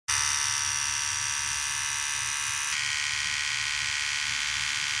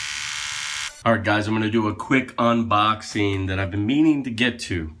All right, guys, I'm going to do a quick unboxing that I've been meaning to get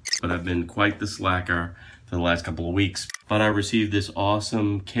to, but I've been quite the slacker for the last couple of weeks. But I received this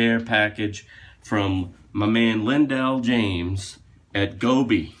awesome care package from my man Lindell James at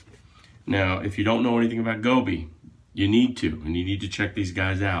GOBY. Now, if you don't know anything about GOBY, you need to, and you need to check these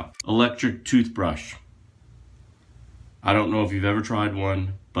guys out. Electric toothbrush. I don't know if you've ever tried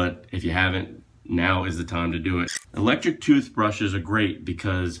one, but if you haven't, now is the time to do it. Electric toothbrushes are great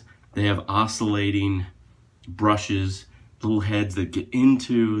because they have oscillating brushes, little heads that get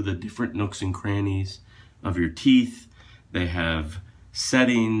into the different nooks and crannies of your teeth. They have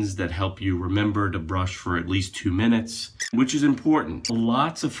settings that help you remember to brush for at least 2 minutes, which is important.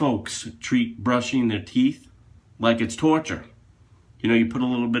 Lots of folks treat brushing their teeth like it's torture. You know, you put a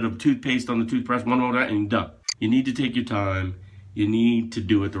little bit of toothpaste on the toothbrush, one more and you're done. You need to take your time. You need to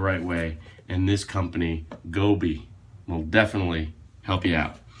do it the right way. And this company, GOBY, will definitely help you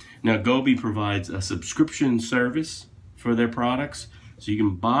out. Now, GOBY provides a subscription service for their products, so you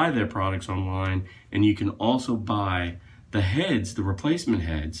can buy their products online, and you can also buy the heads, the replacement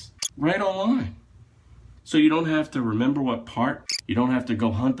heads, right online. So you don't have to remember what part, you don't have to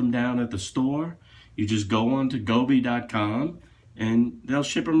go hunt them down at the store. You just go on to goby.com and they'll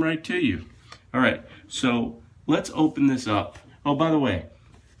ship them right to you. All right, so let's open this up. Oh, by the way,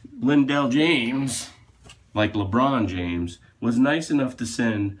 Lindell James, like LeBron James, was nice enough to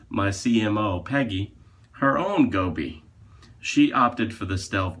send my CMO, Peggy, her own GOBY. She opted for the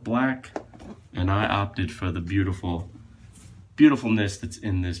Stealth Black, and I opted for the beautifulness that's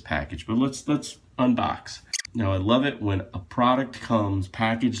in this package. But let's unbox. Now, I love it when a product comes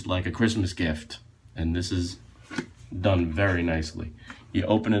packaged like a Christmas gift, and this is done very nicely. You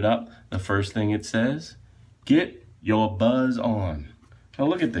open it up, the first thing it says, get your buzz on. Now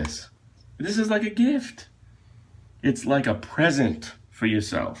look at this. This is like a gift. It's like a present for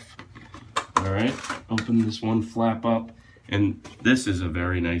yourself. All right, open this one flap up, and this is a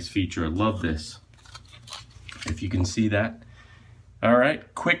very nice feature. I love this. If you can see that. All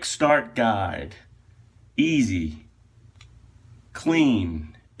right, quick start guide. Easy,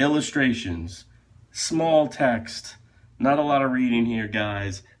 clean, illustrations, small text. Not a lot of reading here,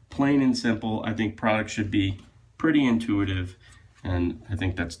 guys. Plain and simple. I think products should be pretty intuitive, and I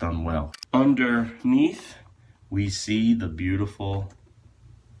think that's done well. Underneath, we see the beautiful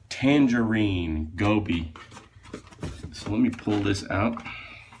tangerine GOBY. So let me pull this out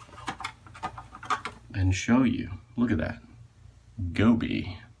and show you. Look at that.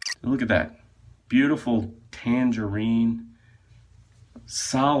 GOBY. Look at that. Beautiful tangerine.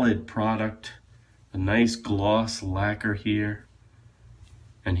 Solid product. A nice gloss lacquer here.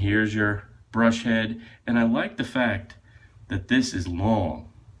 And here's your brush head. And I like the fact that this is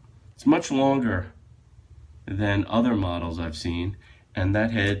long. It's much longer than other models I've seen, and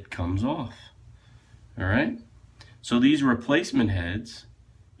that head comes off. All right, so these replacement heads,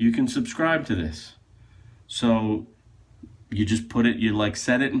 you can subscribe to this, so you just put it, you like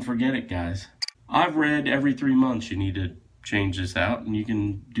set it and forget it, guys. I've read every 3 months you need to change this out, and you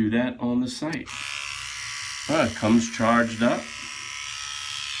can do that on the site. It comes charged up,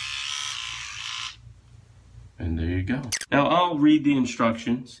 and there you go. Now I'll read the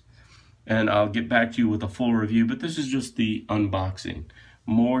instructions and I'll get back to you with a full review, but this is just the unboxing.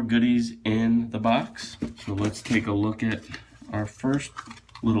 More goodies in the box. So let's take a look at our first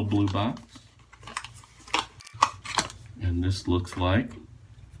little blue box. And this looks like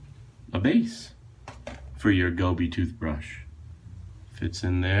a base for your GOBY toothbrush. Fits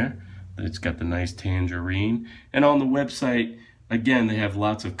in there. It's got the nice tangerine. And on the website, again, they have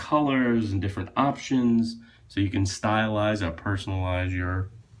lots of colors and different options, so you can stylize or personalize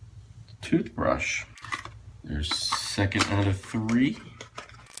your toothbrush. There's second out of 3.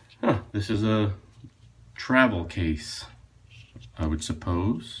 This is a travel case, I would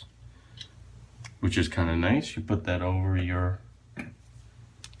suppose, which is kind of nice. You put that over your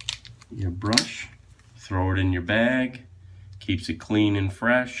brush, throw it in your bag, keeps it clean and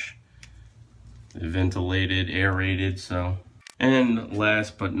fresh, ventilated, aerated. So, and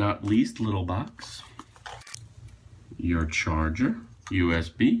last but not least, little box, your charger,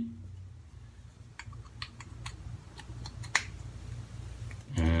 USB.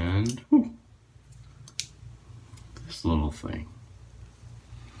 And this little thing.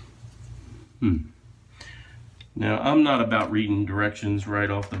 Now, I'm not about reading directions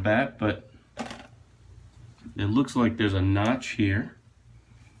right off the bat, but it looks like there's a notch here,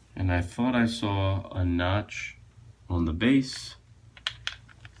 and I thought I saw a notch on the base,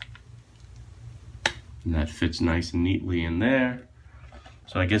 and that fits nice and neatly in there.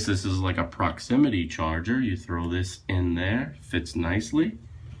 So I guess this is like a proximity charger. You throw this in there, fits nicely.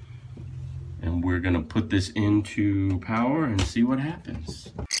 And we're gonna put this into power and see what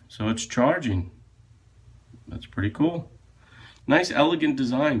happens. So it's charging. That's pretty cool. Nice, elegant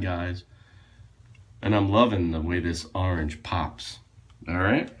design, guys. And I'm loving the way this orange pops. All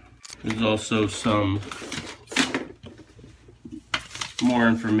right. There's also some more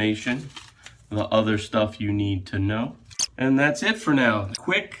information, the other stuff you need to know. And that's it for now.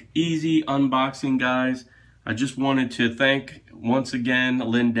 Quick, easy unboxing, guys. I just wanted to thank, once again,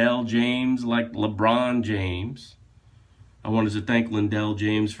 Lindell James, like LeBron James. I wanted to thank Lindell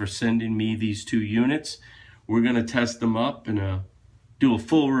James for sending me these 2 units. We're gonna test them up and do a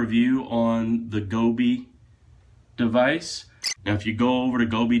full review on the GOBY device. Now, if you go over to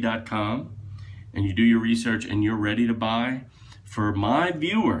GOBY.com and you do your research and you're ready to buy, for my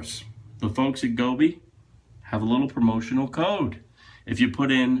viewers, the folks at GOBY have a little promotional code. If you put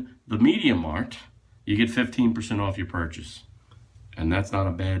in the Media Mart, you get 15% off your purchase. And that's not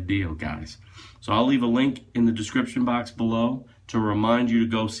a bad deal, guys. So I'll leave a link in the description box below to remind you to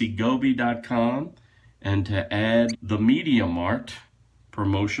go see GOBY.com and to add the Media Mart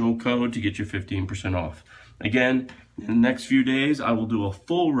promotional code to get your 15% off. Again, in the next few days, I will do a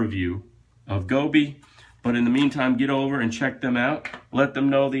full review of GOBY. But in the meantime, get over and check them out. Let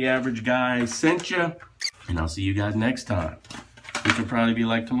them know the average guy sent you. And I'll see you guys next time, which will probably be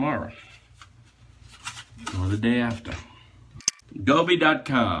like tomorrow or the day after.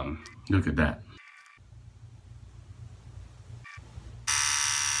 GOBY.com. Look at that.